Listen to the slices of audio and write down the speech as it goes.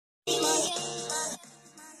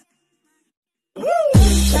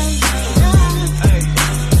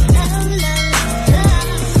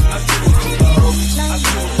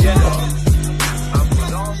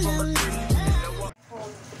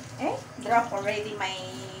already my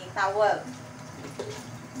towel.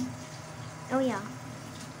 Oh yeah.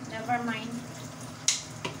 Never mind.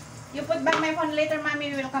 You put back my phone later,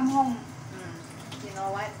 Mommy will come home. You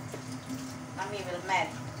know what? Mommy will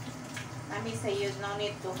mad. Mommy say you no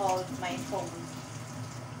need to hold my phone.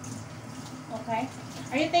 Okay?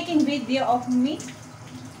 Are you taking video of me?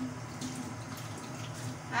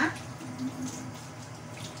 Huh?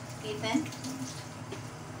 Ethan?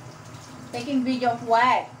 Taking video of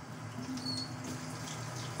what?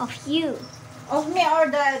 Of you. Of me or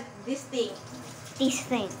this thing? This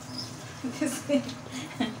thing. This thing.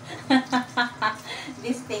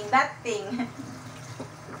 This thing, that thing.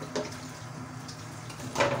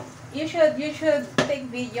 You should take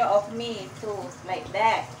video of me too, like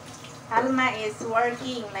that. Alma is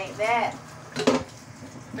working like that.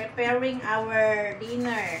 Preparing our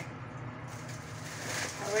dinner.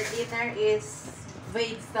 Our dinner is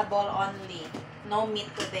vegetable only. No meat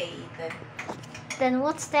today, Ethan. Then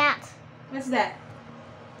what's that? What's that?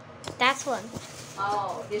 That's one.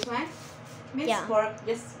 Oh, this one? Minced Yeah. pork.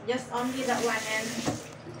 Just only that one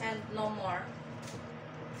and no more.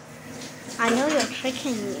 I know you're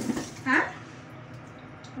tricking me. Huh?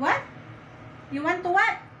 What? You want to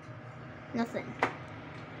what? Nothing.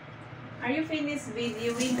 Are you finished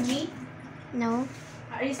videoing me? No.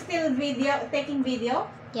 Are you still taking video?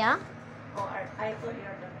 Yeah? Oh, I thought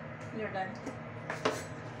you're done. You're done.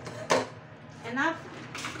 Enough?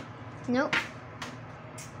 Nope.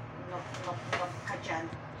 Look, Kajan.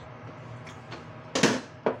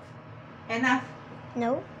 Enough?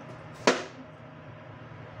 No.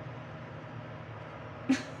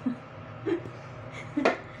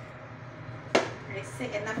 I say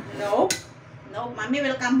enough. No. No, Mommy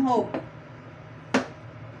will come home.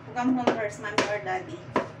 Who come home first, Mommy or Daddy?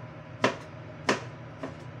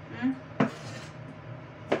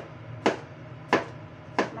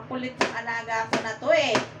 Makulit yung alaga ko na to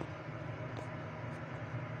eh.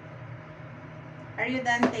 Are you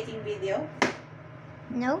done taking video?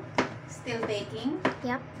 No. Still taking?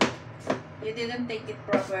 Yep. You didn't take it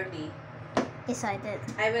properly. Yes, I did.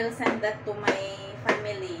 I will send that to my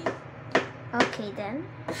family. Okay then.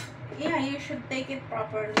 Yeah, you should take it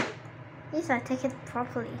properly. Yes, I take it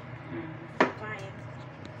properly. Fine.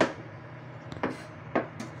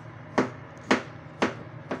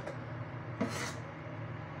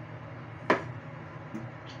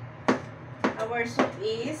 Our soup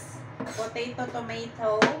is potato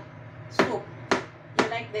tomato soup. You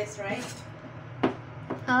like this, right?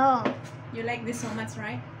 Oh. You like this so much,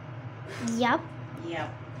 right? Yep. Yep.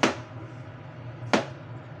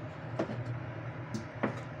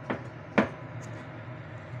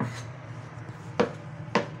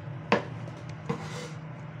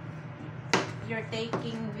 You're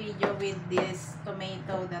taking video with this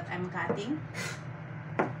tomato that I'm cutting?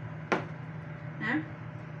 Huh?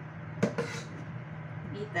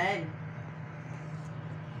 Ethan.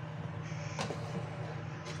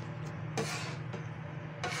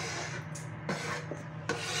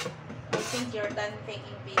 I think you're done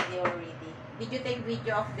taking video already. Did you take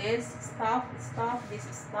video of this stuff, this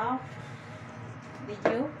stuff? Did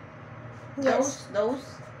you? Yes. Those?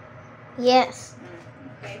 Yes.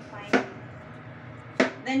 Okay, fine.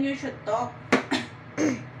 Then you should talk.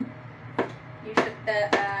 You should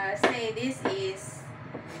say this is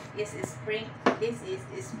spring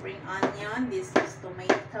onion, this is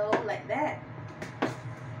tomato, like that,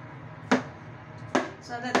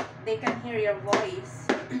 so that they can hear your voice.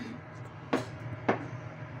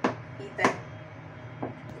 Ethan,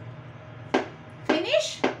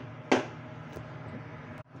 finish.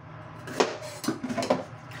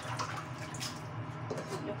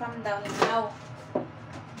 You come down now.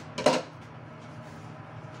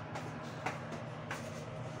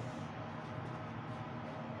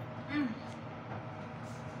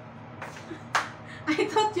 I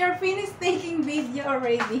thought you're finished taking video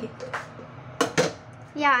already.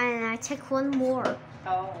 Yeah, and I take one more.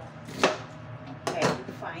 Oh. Okay,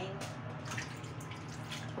 fine.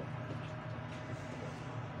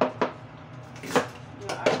 You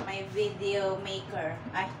are my video maker.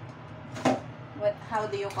 How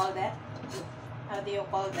do you call that? How do you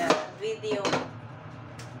call the video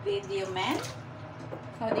man?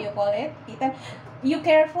 How do you call it? Ethan, you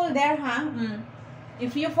careful there, huh?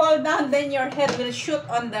 If you fall down, then your head will shoot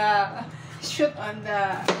on the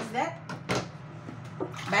what's that?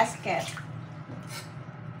 Basket.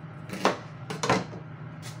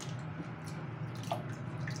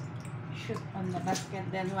 Shoot on the basket,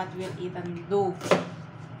 then what will Ethan do?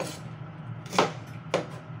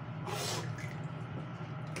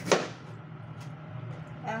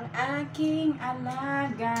 Ang aking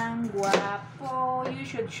alagang guwapo. So you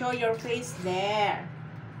should show your face there.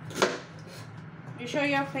 You show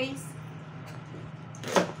your face.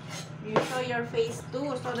 You show your face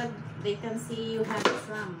too, so that they can see you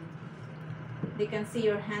handsome. They can see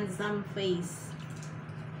your handsome face.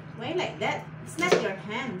 Why like that? It's not your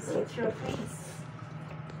hands, it's your face.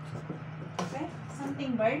 Okay?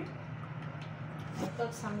 Something burned? I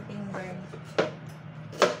thought something burned.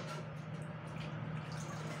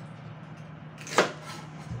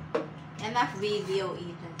 Enough video,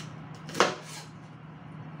 Ethan.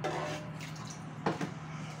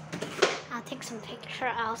 I'll take some picture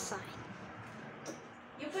outside.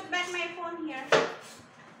 You put back my phone here.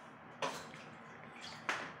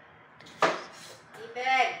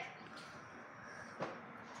 Ethan.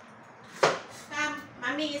 Come.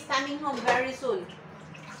 Mommy is coming home very soon.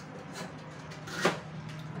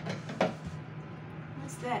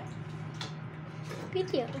 What's that?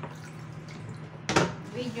 Video.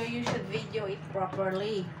 Video, you should video it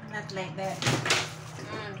properly. Not like that.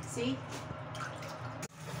 See?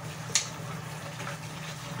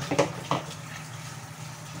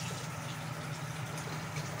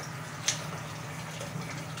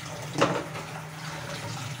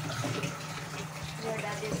 Your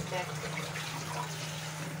dad is back.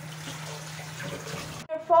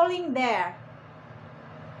 You're falling there.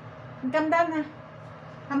 Come down na.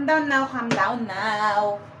 Come down now. Come down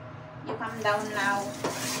now. You come down now.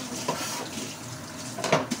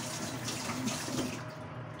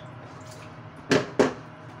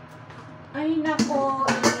 Ay nako,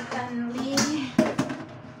 Ethan Lee.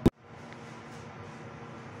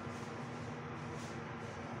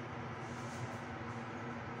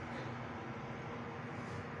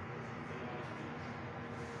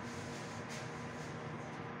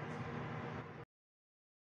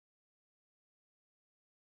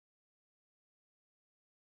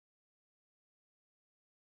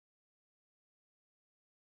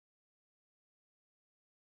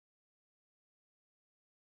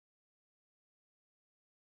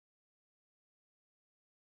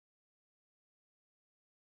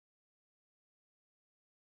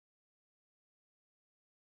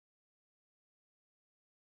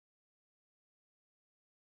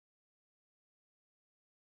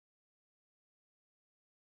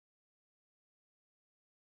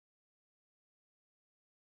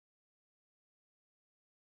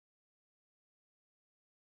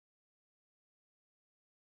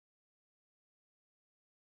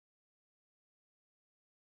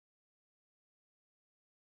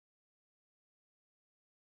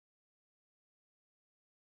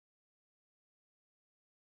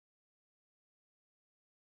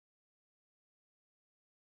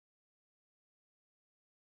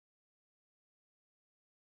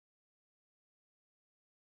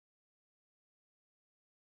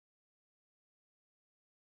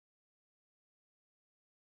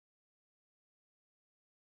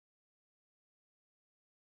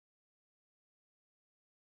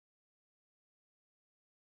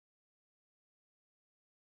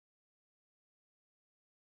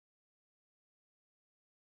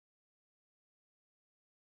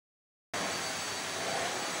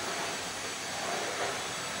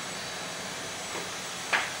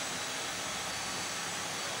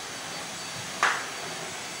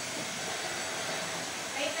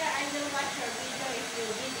 Later, I will watch your video if you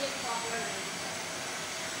did it properly.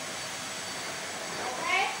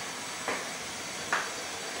 Okay?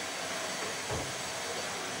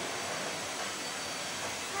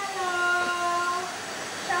 Hello!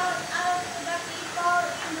 Shout out to the people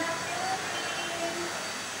in the Philippines!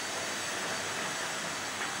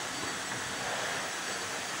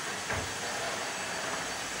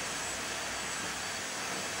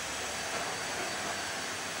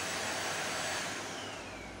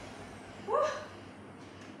 Whew!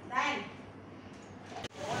 Done!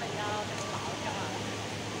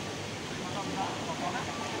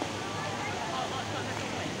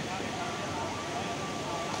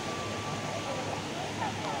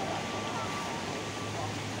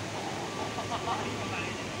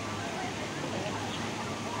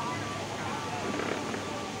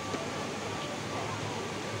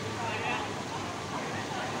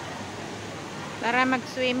 Tara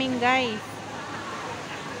mag-swimming guys.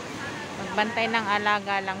 Magbantay ng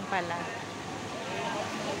alaga lang pala.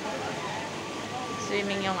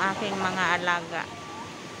 Swimming yung aking mga alaga.